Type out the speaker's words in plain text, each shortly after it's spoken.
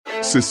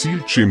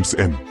Cécile James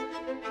N.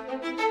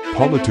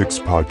 Politics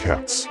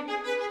Podcasts.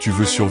 Tu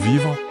veux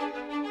survivre?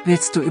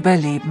 Willst du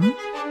überleben?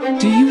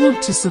 Do you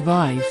want to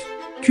survive?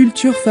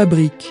 Culture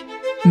Fabrique.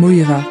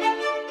 Moïra.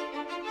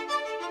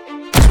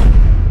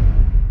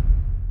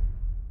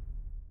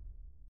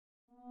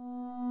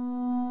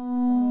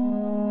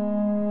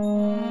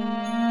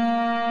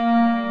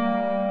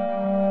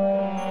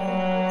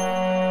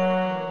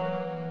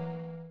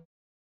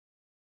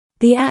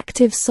 The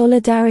active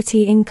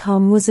solidarity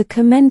income was a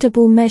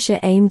commendable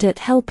measure aimed at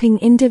helping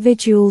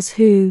individuals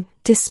who,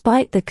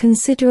 despite the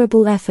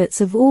considerable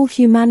efforts of all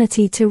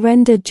humanity to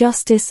render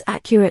justice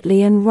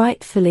accurately and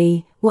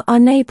rightfully, were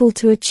unable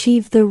to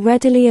achieve the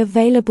readily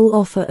available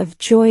offer of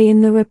joy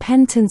in the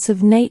repentance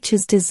of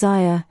nature's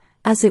desire,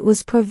 as it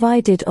was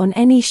provided on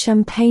any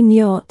champagne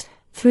yacht,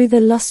 through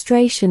the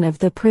lustration of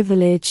the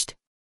privileged.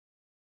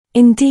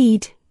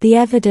 Indeed, the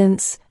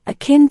evidence,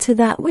 akin to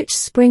that which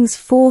springs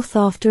forth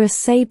after a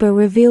saber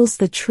reveals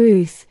the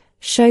truth,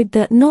 showed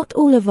that not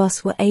all of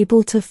us were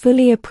able to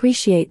fully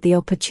appreciate the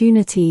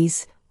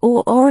opportunities,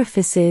 or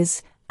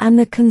orifices, and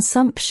the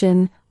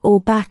consumption, or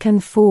back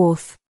and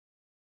forth.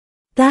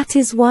 That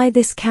is why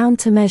this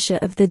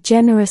countermeasure of the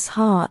generous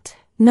heart,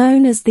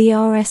 known as the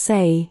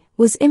RSA,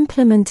 was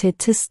implemented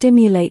to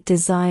stimulate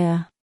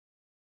desire.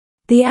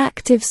 The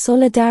active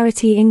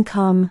solidarity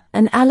income,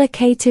 an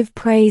allocative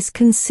praise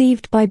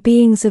conceived by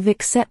beings of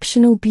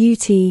exceptional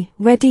beauty,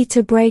 ready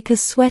to break a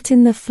sweat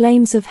in the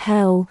flames of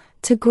hell,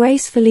 to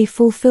gracefully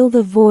fulfill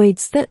the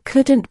voids that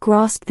couldn't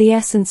grasp the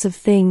essence of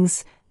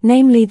things,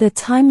 namely the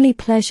timely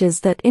pleasures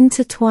that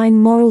intertwine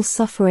moral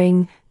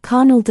suffering,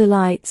 carnal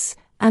delights,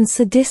 and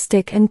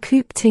sadistic and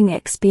coupting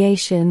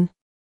expiation.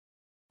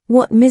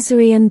 What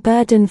misery and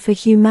burden for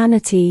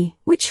humanity,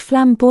 which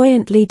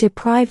flamboyantly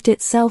deprived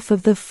itself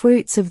of the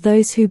fruits of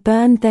those who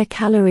burned their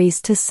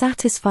calories to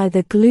satisfy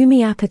the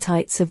gloomy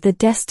appetites of the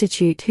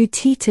destitute who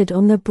teetered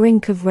on the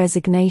brink of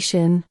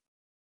resignation.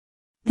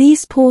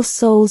 These poor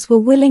souls were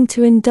willing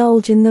to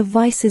indulge in the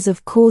vices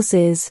of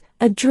causes,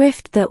 a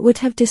drift that would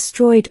have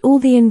destroyed all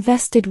the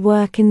invested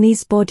work in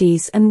these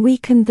bodies and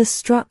weakened the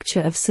structure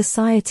of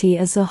society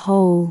as a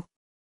whole.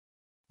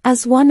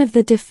 As one of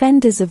the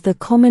defenders of the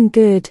common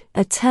good,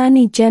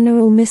 Attorney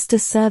General Mr.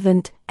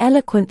 Servant,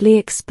 eloquently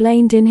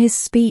explained in his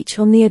speech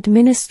on the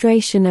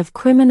administration of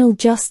criminal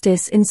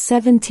justice in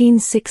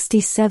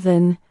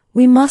 1767,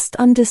 we must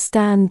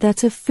understand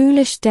that a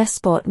foolish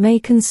despot may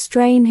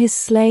constrain his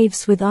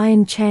slaves with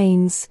iron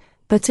chains,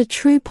 but a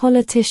true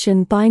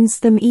politician binds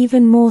them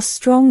even more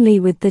strongly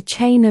with the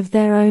chain of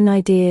their own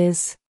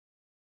ideas.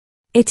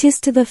 It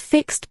is to the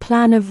fixed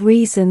plan of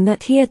reason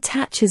that he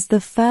attaches the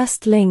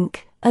first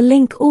link, a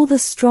link all the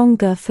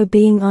stronger for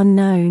being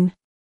unknown.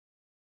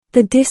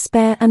 The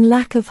despair and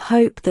lack of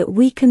hope that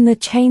weaken the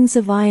chains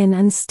of iron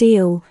and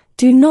steel,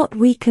 do not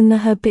weaken the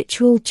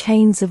habitual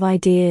chains of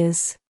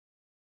ideas.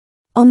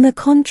 On the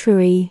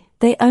contrary,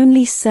 they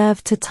only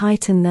serve to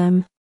tighten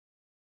them.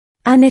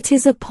 And it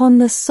is upon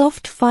the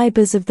soft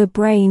fibers of the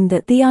brain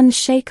that the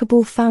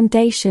unshakable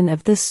foundation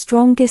of the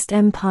strongest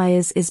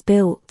empires is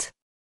built.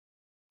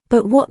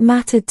 But what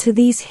mattered to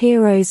these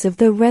heroes of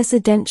the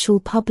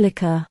residential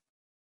publica?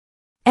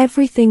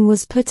 Everything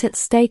was put at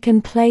stake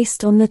and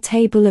placed on the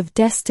table of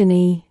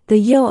destiny, the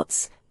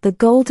yachts, the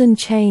golden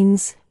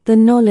chains, the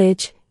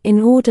knowledge, in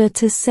order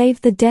to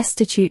save the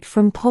destitute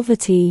from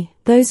poverty,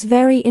 those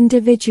very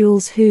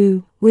individuals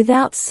who,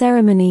 without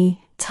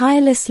ceremony,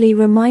 tirelessly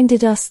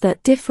reminded us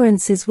that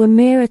differences were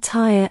mere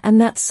attire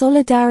and that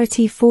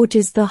solidarity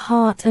forges the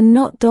heart and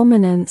not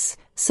dominance,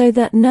 so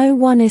that no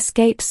one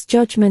escapes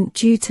judgment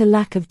due to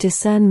lack of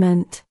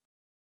discernment.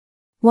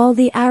 While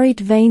the arid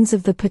veins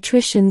of the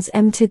patricians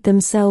emptied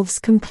themselves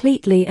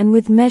completely and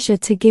with measure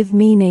to give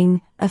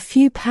meaning, a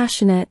few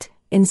passionate,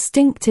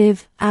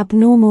 instinctive,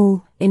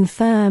 abnormal,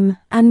 infirm,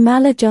 and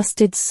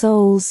maladjusted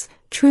souls,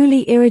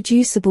 truly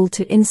irreducible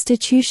to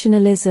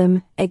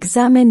institutionalism,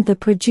 examined the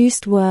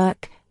produced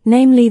work,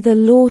 namely the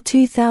Law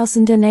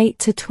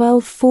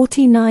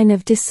 2008-1249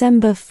 of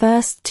December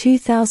 1,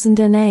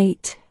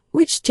 2008,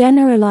 which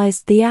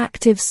generalized the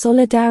active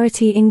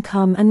solidarity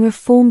income and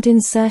reformed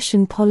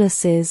insertion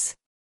policies.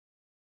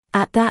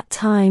 At that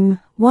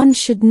time, one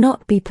should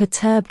not be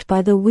perturbed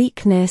by the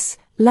weakness,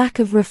 lack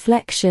of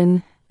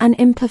reflection, and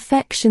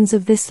imperfections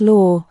of this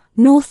law,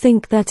 nor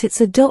think that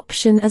its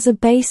adoption as a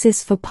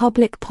basis for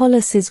public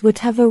policies would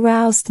have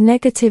aroused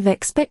negative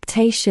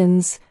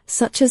expectations,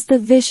 such as the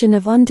vision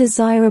of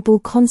undesirable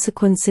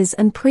consequences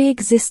and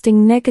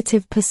pre-existing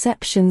negative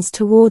perceptions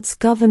towards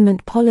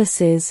government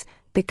policies,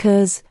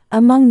 because,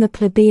 among the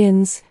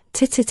plebeians,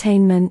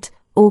 tititainment,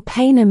 or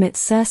panem et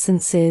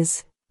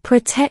circenses,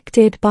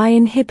 protected by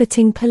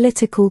inhibiting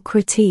political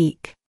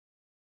critique.